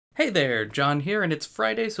Hey there, John here, and it's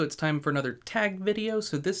Friday, so it's time for another tag video.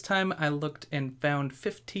 So this time I looked and found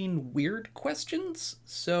 15 weird questions,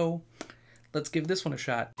 so let's give this one a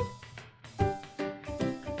shot.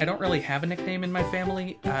 I don't really have a nickname in my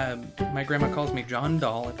family. My grandma calls me John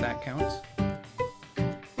Doll, if that counts.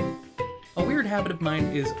 A weird habit of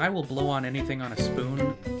mine is I will blow on anything on a spoon,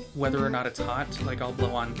 whether or not it's hot. Like I'll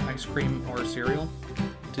blow on ice cream or cereal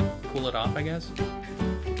to cool it off, I guess.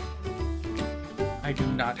 I do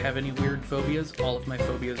not have any weird phobias. All of my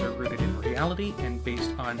phobias are rooted in reality and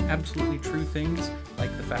based on absolutely true things,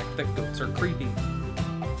 like the fact that goats are creepy.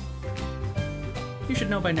 You should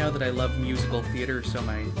know by now that I love musical theater, so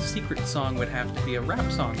my secret song would have to be a rap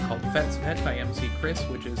song called Fett's Pet by MC Chris,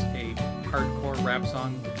 which is a hardcore rap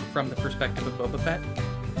song from the perspective of Boba Fett.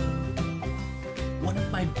 One of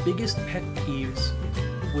my biggest pet peeves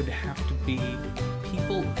would have to be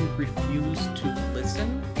people who refuse to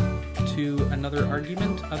listen to another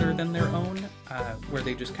argument other than their own, where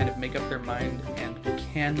they just kind of make up their mind and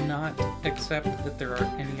cannot accept that there are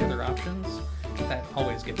any other options. That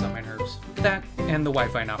always gets on my nerves. That and the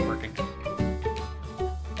Wi-Fi not working.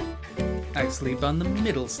 I sleep on the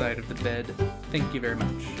middle side of the bed. Thank you very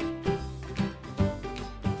much.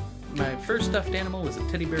 My first stuffed animal was a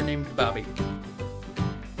teddy bear named Bobby.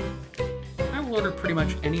 I will order pretty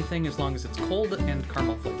much anything as long as it's cold and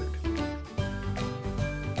caramel flavored.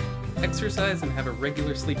 Exercise and have a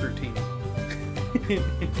regular sleep routine. I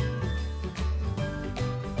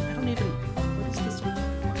don't even... What is this?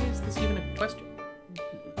 Why is this even a question?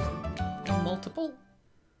 Multiple?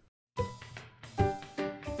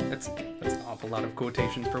 That's an awful lot of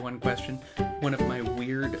quotations for one question. One of my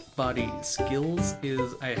weird body skills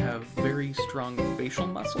is I have very strong facial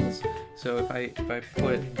muscles. So if I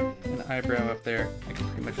put an eyebrow up there, I can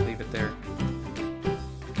pretty much leave it there.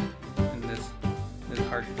 And this is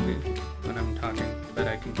hard to do when I'm talking, but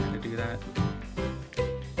I can kind of do that.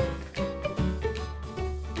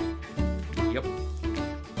 Yep.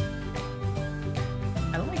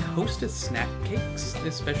 I like Hostess snack cakes,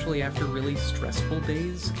 especially after really stressful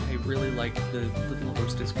days. I really like the little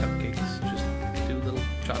Hostess cupcakes. Just 2 little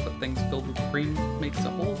chocolate things filled with cream makes the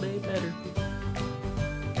whole day better.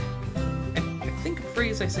 I think a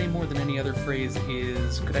phrase I say more than any other phrase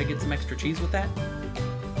is, could I get some extra cheese with that?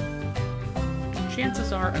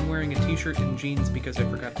 Chances are I'm wearing a t-shirt and jeans because I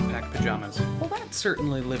forgot to pack pajamas. Well, that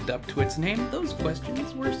certainly lived up to its name. Those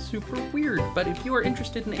questions were super weird, but if you are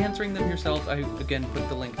interested in answering them yourself, I again put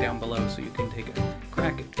the link down below so you can take a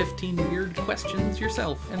crack at 15 weird questions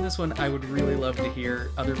yourself. And this one, I would really love to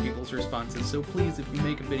hear other people's responses, so please, if you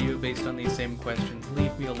make a video based on these same questions,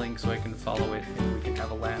 leave me a link so I can follow it and we can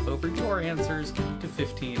have a laugh over your answers to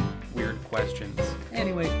 15 weird questions.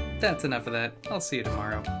 Anyway, that's enough of that. I'll see you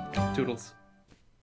tomorrow. Toodles.